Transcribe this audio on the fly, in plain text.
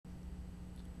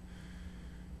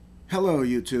Hello,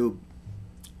 YouTube.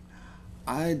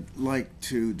 I'd like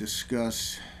to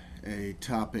discuss a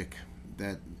topic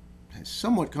that is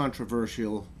somewhat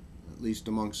controversial, at least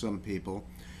among some people,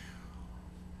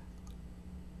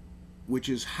 which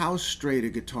is how straight a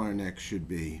guitar neck should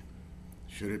be.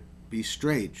 Should it be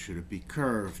straight? Should it be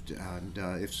curved? And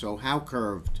if so, how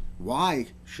curved? Why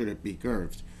should it be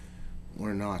curved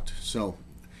or not? So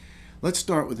let's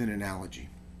start with an analogy.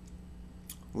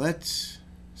 Let's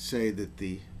say that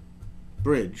the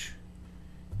bridge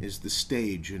is the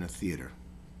stage in a theater,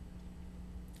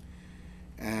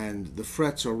 and the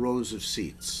frets are rows of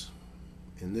seats.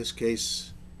 In this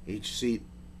case, each seat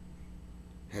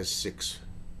has 6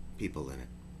 people in it.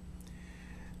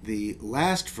 The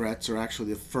last frets are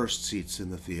actually the first seats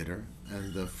in the theater,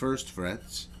 and the first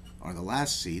frets are the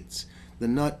last seats. The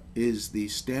nut is the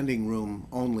standing room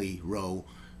only row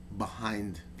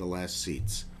behind the last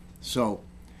seats. So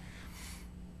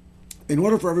in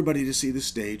order for everybody to see the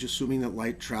stage, assuming that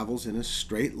light travels in a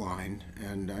straight line,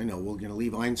 and I know we're going to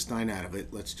leave Einstein out of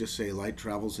it, let's just say light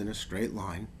travels in a straight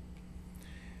line.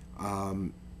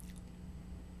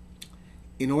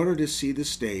 In order to see the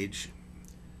stage,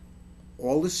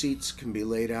 all the seats can be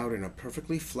laid out in a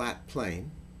perfectly flat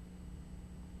plane,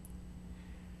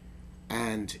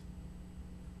 and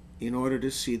in order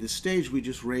to see the stage, we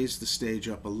just raise the stage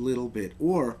up a little bit,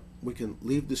 or we can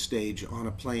leave the stage on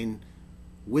a plane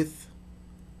with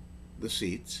the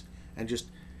seats and just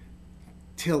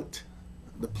tilt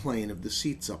the plane of the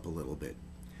seats up a little bit.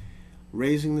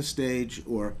 Raising the stage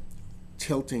or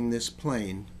tilting this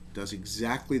plane does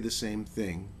exactly the same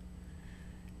thing.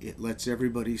 It lets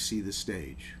everybody see the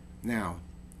stage. Now,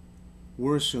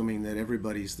 we're assuming that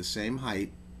everybody's the same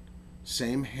height,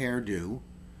 same hairdo,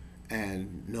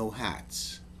 and no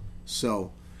hats.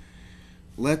 So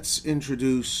let's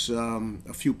introduce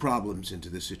a few problems into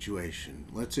the situation.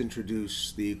 Let's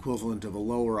introduce the equivalent of a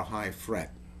low or a high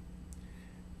fret,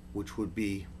 which would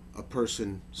be a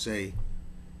person, say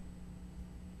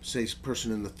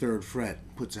person in the 3rd fret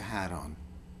puts a hat on.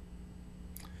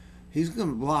 He's going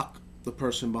to block the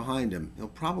person behind him. He'll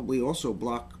probably also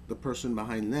block the person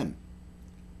behind them.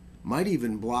 Might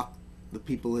even block the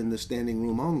people in the standing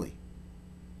room only.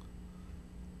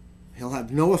 He'll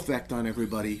have no effect on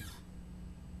everybody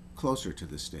closer to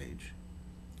the stage.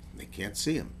 They can't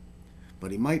see him,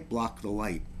 but he might block the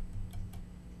light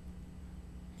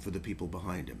for the people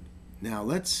behind him. Now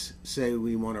let's say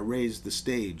we want to raise the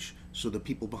stage so the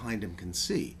people behind him can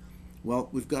see. Well,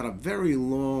 we've got a very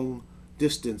long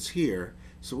distance here,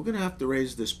 so we're going to have to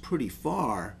raise this pretty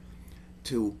far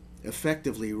to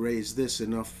effectively raise this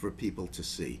enough for people to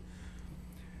see.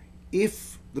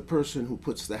 If the person who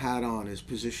puts the hat on is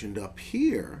positioned up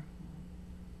here,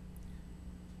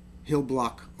 he'll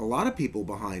block a lot of people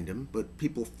behind him, but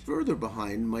people further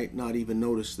behind might not even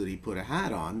notice that he put a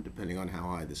hat on, depending on how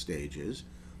high the stage is.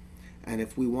 And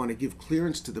if we want to give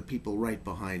clearance to the people right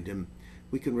behind him,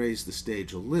 we can raise the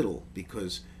stage a little,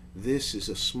 because this is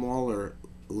a smaller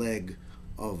leg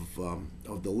of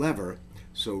the lever.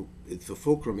 So if the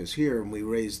fulcrum is here and we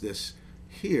raise this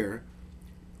here,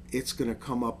 it's going to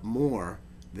come up more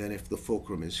than if the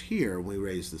fulcrum is here and we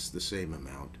raise this the same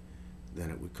amount, then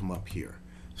it would come up here.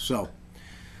 So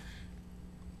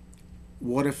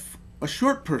what if a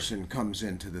short person comes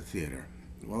into the theater?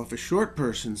 Well, if a short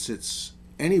person sits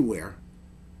anywhere,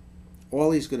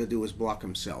 all he's going to do is block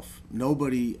himself.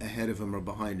 Nobody ahead of him or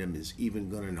behind him is even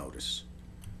going to notice,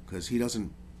 because he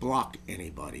doesn't block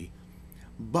anybody,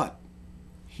 but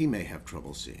he may have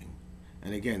trouble seeing.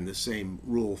 And again, the same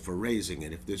rule for raising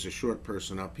it. If there's a short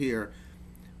person up here,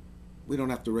 we don't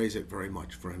have to raise it very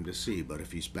much for him to see, but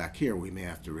if he's back here, we may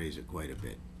have to raise it quite a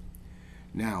bit.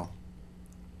 Now,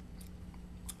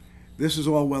 this is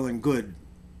all well and good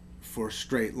for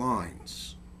straight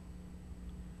lines,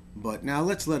 but now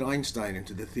let's let Einstein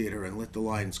into the theater and let the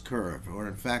lines curve, or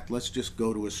in fact, let's just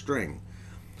go to a string.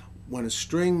 When a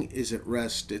string is at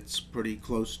rest, it's pretty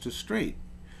close to straight,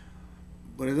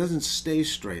 but it doesn't stay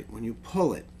straight when you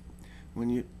pull it. When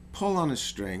you pull on a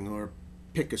string, or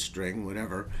pick a string,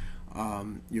 whatever,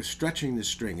 you're stretching the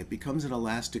string. It becomes an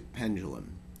elastic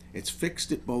pendulum. It's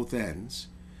fixed at both ends.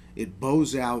 It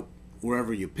bows out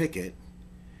wherever you pick it,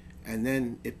 and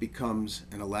then it becomes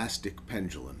an elastic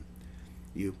pendulum.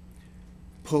 You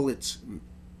pull its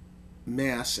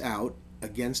mass out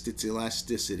against its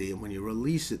elasticity, and when you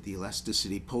release it, the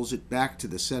elasticity pulls it back to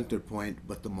the center point,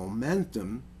 but the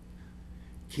momentum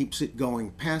keeps it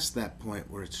going past that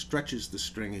point where it stretches the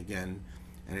string again,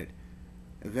 and it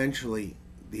eventually,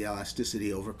 the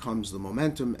elasticity overcomes the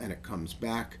momentum and it comes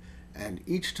back, and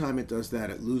each time it does that,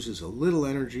 it loses a little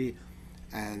energy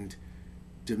and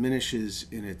diminishes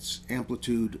in its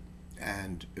amplitude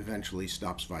and eventually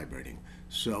stops vibrating.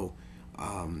 So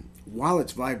while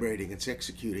it's vibrating, it's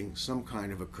executing some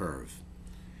kind of a curve.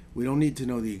 We don't need to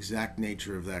know the exact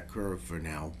nature of that curve for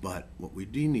now, but what we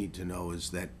do need to know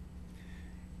is that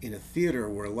in a theater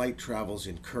where light travels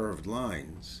in curved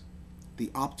lines, the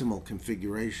optimal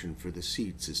configuration for the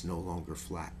seats is no longer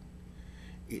flat.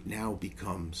 It now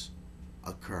becomes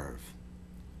a curve.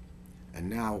 And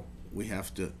now we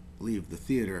have to leave the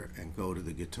theater and go to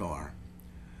the guitar.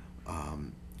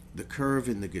 The curve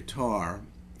in the guitar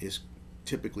is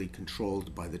typically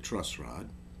controlled by the truss rod.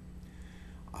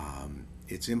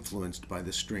 It's influenced by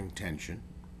the string tension,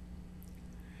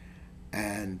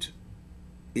 and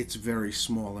it's a very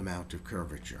small amount of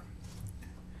curvature.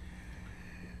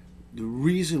 The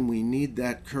reason we need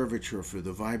that curvature for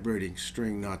the vibrating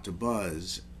string not to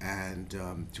buzz, and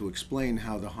to explain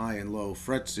how the high and low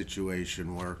fret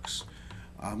situation works,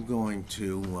 I'm going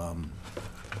to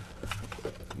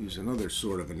use another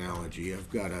sort of analogy.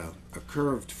 I've got a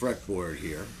curved fretboard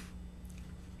here,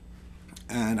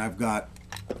 and I've got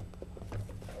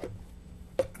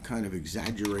a kind of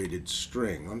exaggerated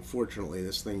string. Unfortunately,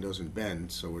 this thing doesn't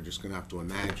bend, so we're just going to have to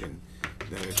imagine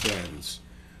that it bends.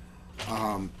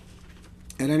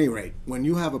 At any rate, when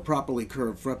you have a properly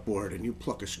curved fretboard and you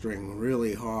pluck a string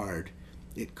really hard,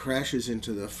 it crashes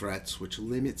into the frets, which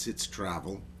limits its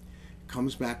travel,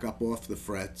 comes back up off the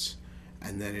frets,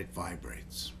 and then it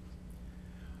vibrates.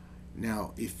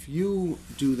 Now, if you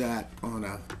do that on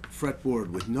a fretboard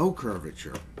with no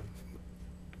curvature,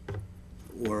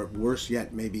 or worse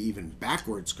yet, maybe even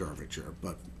backwards curvature,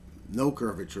 but no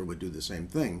curvature would do the same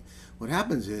thing, what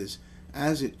happens is,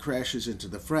 as it crashes into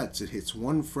the frets, it hits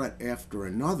one fret after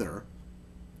another,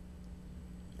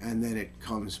 and then it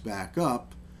comes back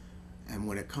up, and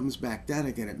when it comes back down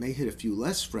again, it may hit a few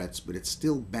less frets, but it's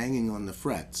still banging on the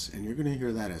frets, and you're going to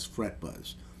hear that as fret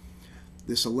buzz.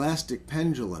 This elastic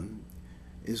pendulum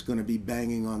is going to be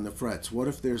banging on the frets. What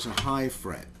if there's a high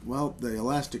fret? Well, the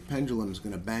elastic pendulum is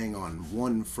going to bang on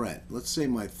one fret. Let's say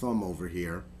my thumb over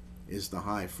here is the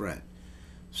high fret.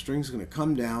 String's going to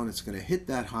come down, it's going to hit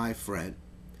that high fret,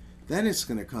 then it's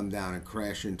going to come down and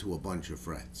crash into a bunch of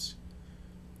frets.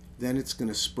 Then it's going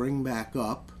to spring back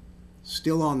up,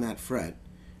 still on that fret,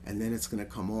 and then it's going to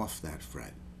come off that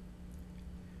fret.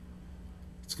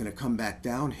 It's going to come back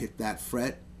down, hit that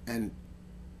fret, and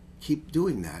keep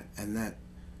doing that. And that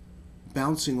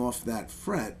bouncing off that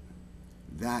fret,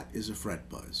 that is a fret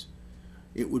buzz.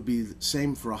 It would be the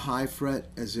same for a high fret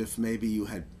as if maybe you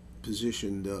had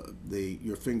positioned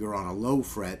your finger on a low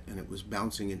fret and it was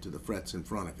bouncing into the frets in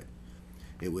front of it.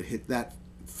 It would hit that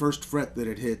first fret that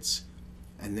it hits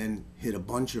and then hit a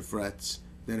bunch of frets,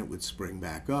 then it would spring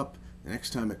back up. The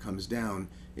next time it comes down,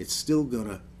 it's still going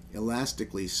to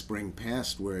elastically spring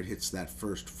past where it hits that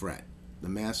first fret. The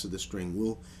mass of the string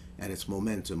will, and its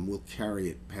momentum will carry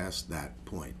it past that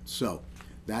point. So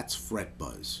that's fret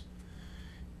buzz.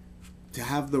 To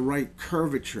have the right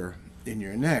curvature in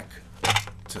your neck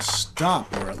to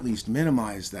stop or at least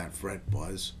minimize that fret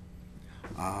buzz,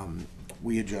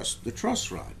 we adjust the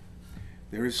truss rod.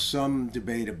 There is some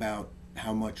debate about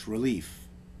how much relief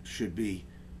should be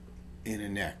in a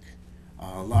neck.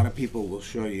 A lot of people will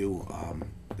show you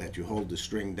that you hold the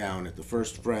string down at the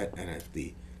first fret and at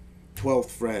the 12th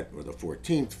fret or the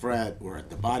 14th fret or at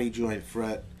the body joint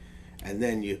fret, and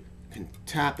then you can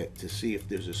tap it to see if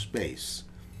there's a space.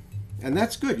 And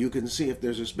that's good. You can see if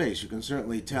there's a space. You can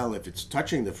certainly tell if it's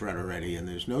touching the fret already and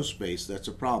there's no space, that's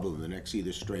a problem. The neck's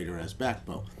either straight or has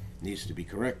backbone. It needs to be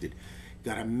corrected.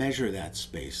 You've got to measure that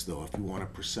space, though, if you want a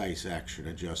precise action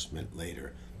adjustment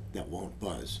later that won't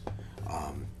buzz.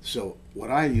 So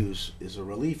what I use is a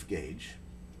relief gauge.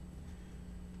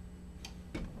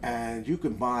 And you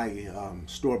can buy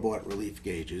store-bought relief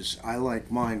gauges. I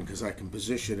like mine because I can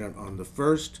position it on the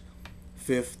 1st,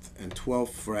 5th, and 12th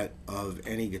fret of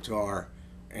any guitar,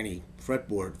 any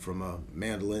fretboard from a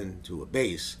mandolin to a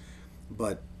bass.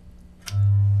 But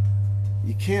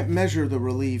you can't measure the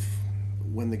relief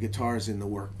when the guitar is in the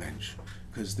workbench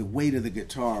because the weight of the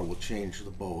guitar will change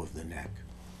the bow of the neck.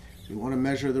 So you want to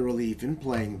measure the relief in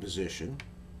playing position,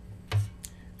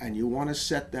 and you want to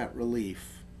set that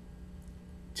relief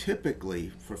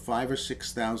typically for 5 or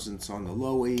 6 thousandths on the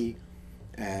low E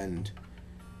and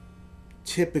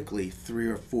typically 3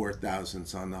 or 4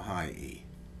 thousandths on the high E.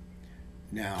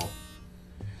 Now,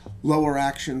 lower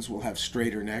actions will have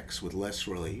straighter necks with less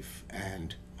relief,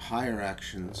 and higher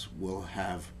actions will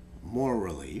have more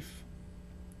relief.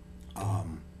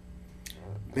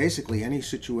 Basically, any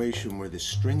situation where the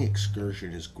string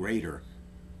excursion is greater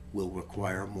will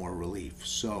require more relief.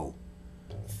 So,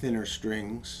 thinner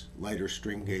strings, lighter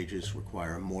string gauges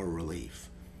require more relief.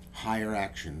 Higher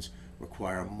actions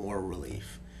require more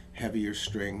relief. Heavier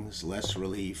strings, less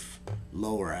relief.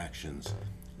 Lower actions,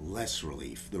 less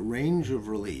relief. The range of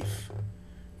relief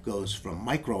goes from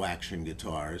micro action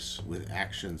guitars with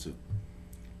actions of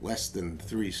less than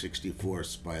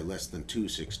 3/64 by less than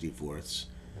 2/64.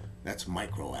 That's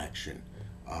micro action.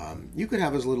 You could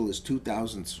have as little as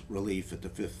 2/1000 relief at the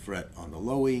 5th fret on the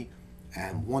low E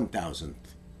and 1/1000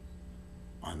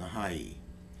 on the high E.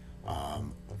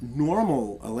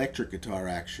 Normal electric guitar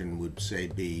action would say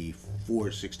be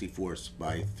 4/64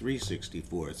 by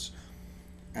 3/64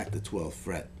 at the 12th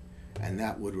fret, and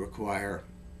that would require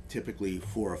typically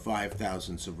 4 or 5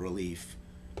 thousandths of relief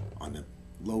on the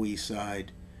low E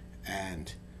side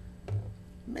and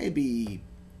maybe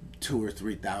 2 or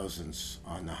 3 thousandths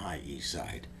on the high E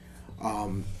side.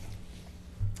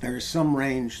 There is some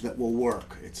range that will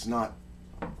work. It's not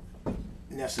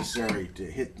necessary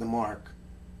to hit the mark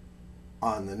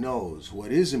on the nose.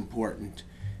 What is important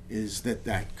is that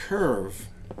that curve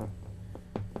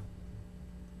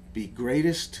be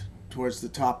greatest towards the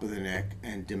top of the neck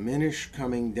and diminish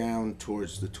coming down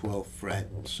towards the 12th fret,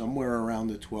 somewhere around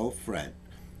the 12th fret.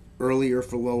 Earlier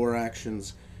for lower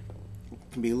actions,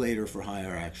 can be later for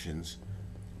higher actions.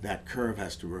 That curve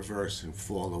has to reverse and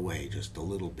fall away just a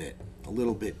little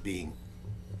bit being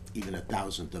even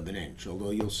 1/1000th of an inch,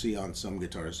 although you'll see on some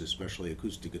guitars, especially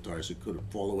acoustic guitars, it could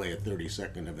fall away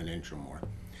 1/32 of an inch or more.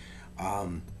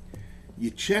 You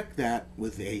check that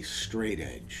with a straight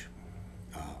edge.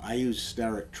 I use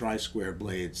Starrett tri-square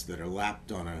blades that are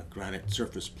lapped on a granite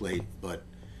surface plate, but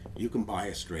you can buy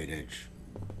a straight edge.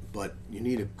 But you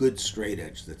need a good straight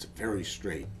edge that's very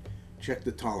straight. Check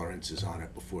the tolerances on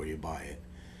it before you buy it.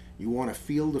 You want to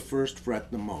feel the 1st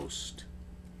fret the most.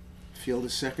 Feel the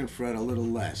 2nd fret a little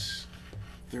less.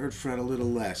 3rd fret a little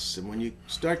less. And when you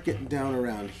start getting down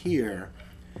around here,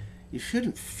 you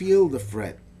shouldn't feel the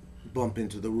fret bump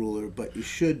into the ruler, but you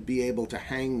should be able to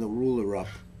hang the ruler up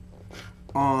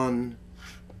on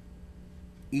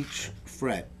each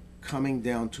fret, coming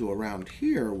down to around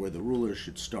here where the ruler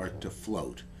should start to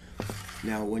float.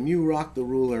 Now, when you rock the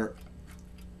ruler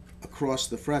across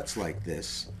the frets like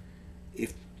this,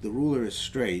 if the ruler is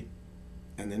straight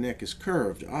and the neck is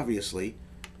curved, obviously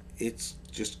it's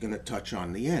just going to touch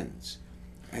on the ends.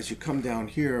 As you come down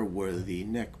here where the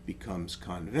neck becomes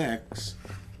convex,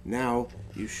 now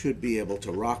you should be able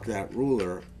to rock that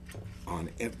ruler on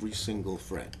every single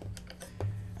fret.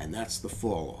 And that's the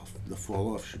fall off. The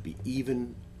fall off should be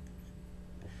even,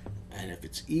 and if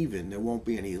it's even, there won't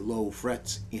be any low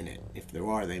frets in it. If there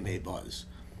are, they may buzz.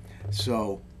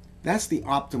 So that's the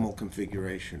optimal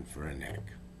configuration for a neck.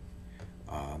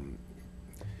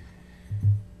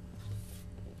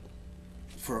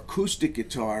 For acoustic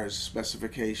guitars,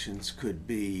 specifications could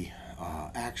be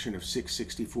action of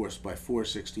 6/64 by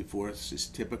 4/64 is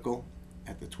typical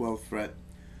at the 12th fret,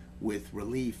 with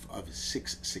relief of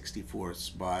 6/64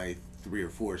 by 3 or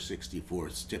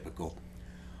 4/64 typical.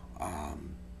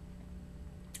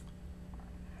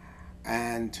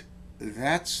 And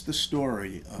that's the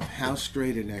story of how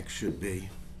straight a neck should be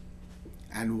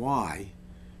and why,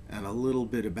 and a little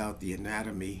bit about the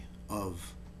anatomy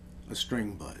of a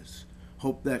string buzz.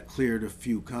 Hope that cleared a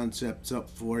few concepts up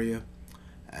for you,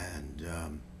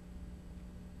 and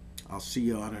I'll see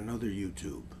you on another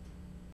YouTube.